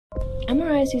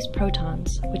MRIs use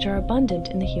protons, which are abundant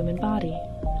in the human body.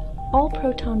 All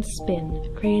protons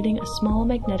spin, creating a small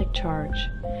magnetic charge.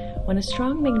 When a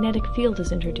strong magnetic field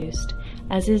is introduced,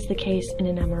 as is the case in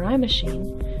an MRI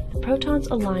machine, the protons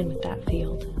align with that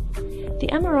field. The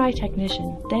MRI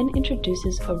technician then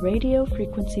introduces a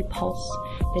radiofrequency pulse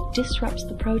that disrupts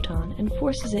the proton and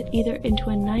forces it either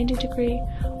into a 90-degree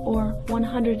or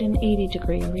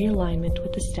 180-degree realignment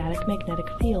with the static magnetic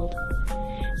field.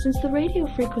 Since the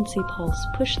radiofrequency pulse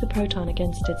pushed the proton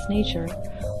against its nature,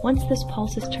 once this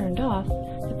pulse is turned off,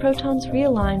 the protons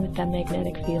realign with that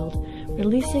magnetic field,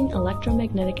 releasing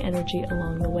electromagnetic energy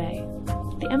along the way.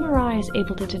 The MRI is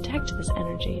able to detect this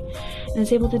energy and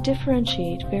is able to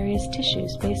differentiate various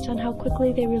tissues based on how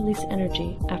quickly they release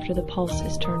energy after the pulse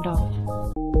is turned off.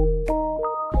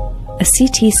 A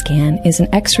CT scan is an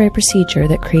X-ray procedure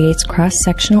that creates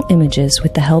cross-sectional images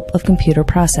with the help of computer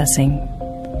processing.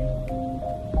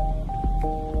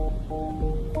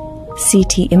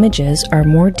 CT images are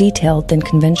more detailed than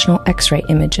conventional X-ray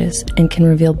images and can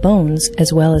reveal bones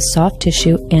as well as soft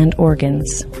tissue and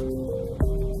organs.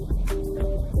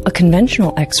 A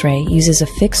conventional X-ray uses a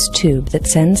fixed tube that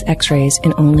sends X-rays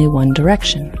in only one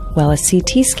direction, while a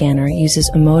CT scanner uses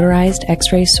a motorized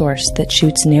X-ray source that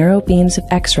shoots narrow beams of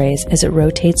X-rays as it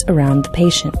rotates around the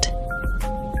patient.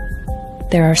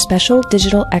 There are special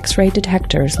digital X-ray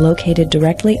detectors located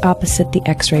directly opposite the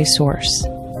X-ray source.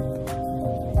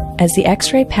 As the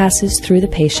X-ray passes through the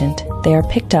patient, they are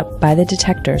picked up by the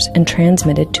detectors and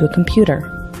transmitted to a computer.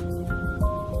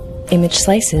 Image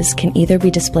slices can either be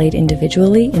displayed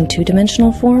individually in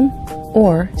two-dimensional form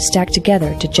or stacked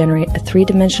together to generate a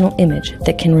three-dimensional image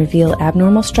that can reveal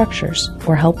abnormal structures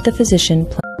or help the physician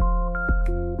plan.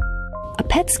 A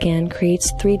PET scan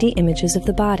creates 3D images of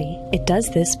the body. It does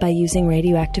this by using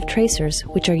radioactive tracers,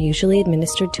 which are usually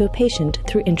administered to a patient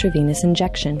through intravenous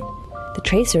injection. The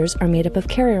tracers are made up of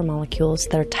carrier molecules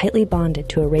that are tightly bonded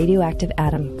to a radioactive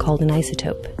atom called an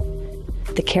isotope.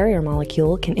 The carrier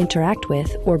molecule can interact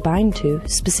with or bind to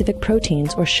specific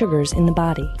proteins or sugars in the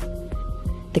body.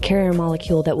 The carrier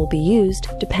molecule that will be used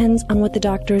depends on what the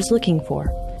doctor is looking for.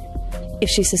 If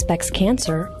she suspects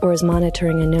cancer or is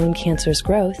monitoring a known cancer's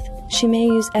growth, she may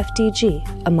use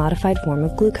FDG, a modified form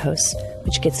of glucose,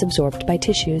 which gets absorbed by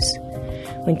tissues.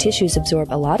 When tissues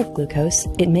absorb a lot of glucose,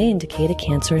 it may indicate a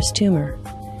cancerous tumor.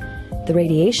 The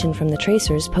radiation from the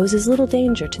tracers poses little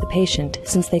danger to the patient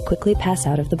since they quickly pass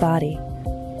out of the body.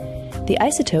 The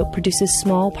isotope produces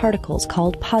small particles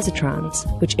called positrons,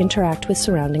 which interact with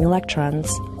surrounding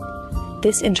electrons.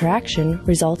 This interaction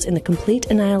results in the complete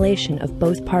annihilation of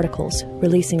both particles,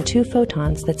 releasing two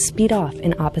photons that speed off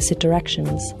in opposite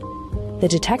directions. The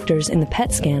detectors in the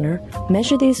PET scanner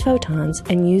measure these photons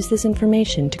and use this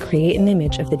information to create an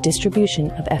image of the distribution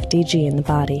of FDG in the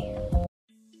body.